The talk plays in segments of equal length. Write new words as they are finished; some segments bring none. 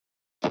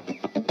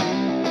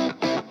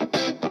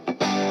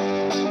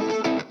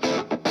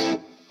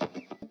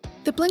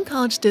Blinn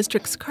College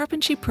District's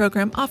Carpentry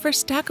program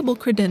offers stackable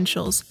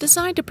credentials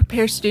designed to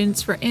prepare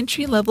students for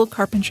entry-level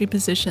carpentry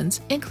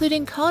positions,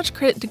 including college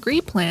credit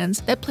degree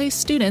plans that place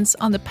students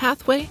on the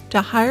pathway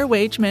to higher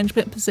wage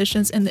management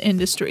positions in the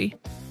industry.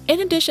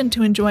 In addition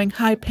to enjoying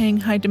high-paying,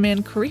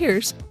 high-demand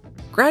careers,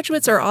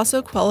 graduates are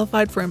also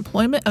qualified for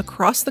employment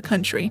across the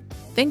country,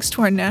 thanks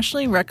to our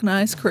nationally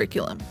recognized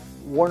curriculum.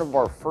 One of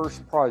our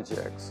first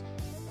projects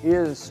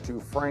is to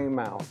frame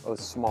out a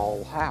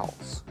small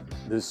house.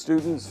 The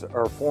students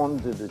are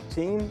formed into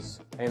teams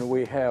and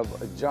we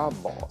have a job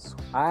boss.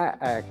 I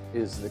act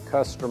as the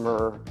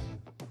customer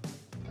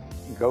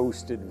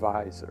ghost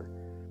advisor,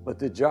 but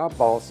the job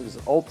boss is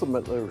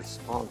ultimately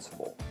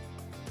responsible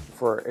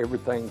for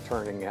everything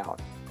turning out.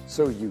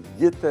 So you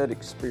get that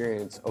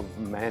experience of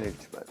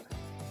management,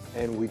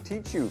 and we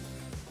teach you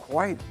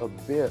quite a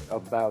bit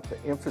about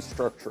the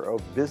infrastructure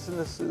of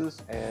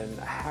businesses and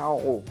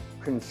how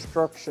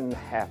construction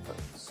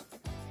happens,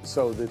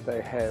 so that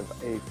they have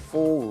a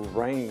full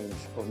range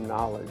of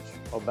knowledge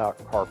about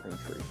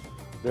carpentry.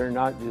 They're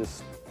not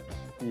just,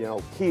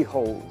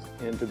 keyholes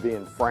into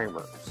being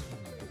framers.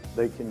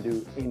 They can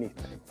do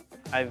anything.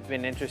 I've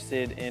been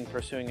interested in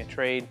pursuing a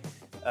trade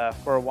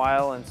for a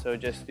while, and so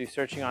just through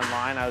searching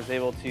online, I was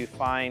able to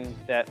find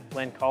that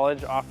Blinn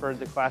College offered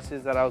the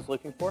classes that I was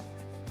looking for.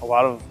 A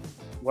lot of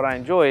what I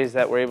enjoy is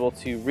that we're able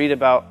to read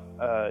about,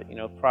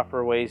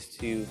 proper ways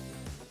to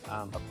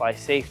apply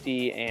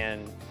safety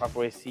and proper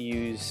ways to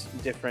use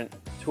different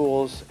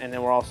tools, and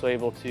then we're also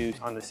able to,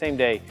 on the same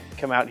day,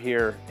 come out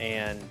here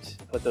and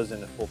put those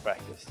into full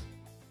practice.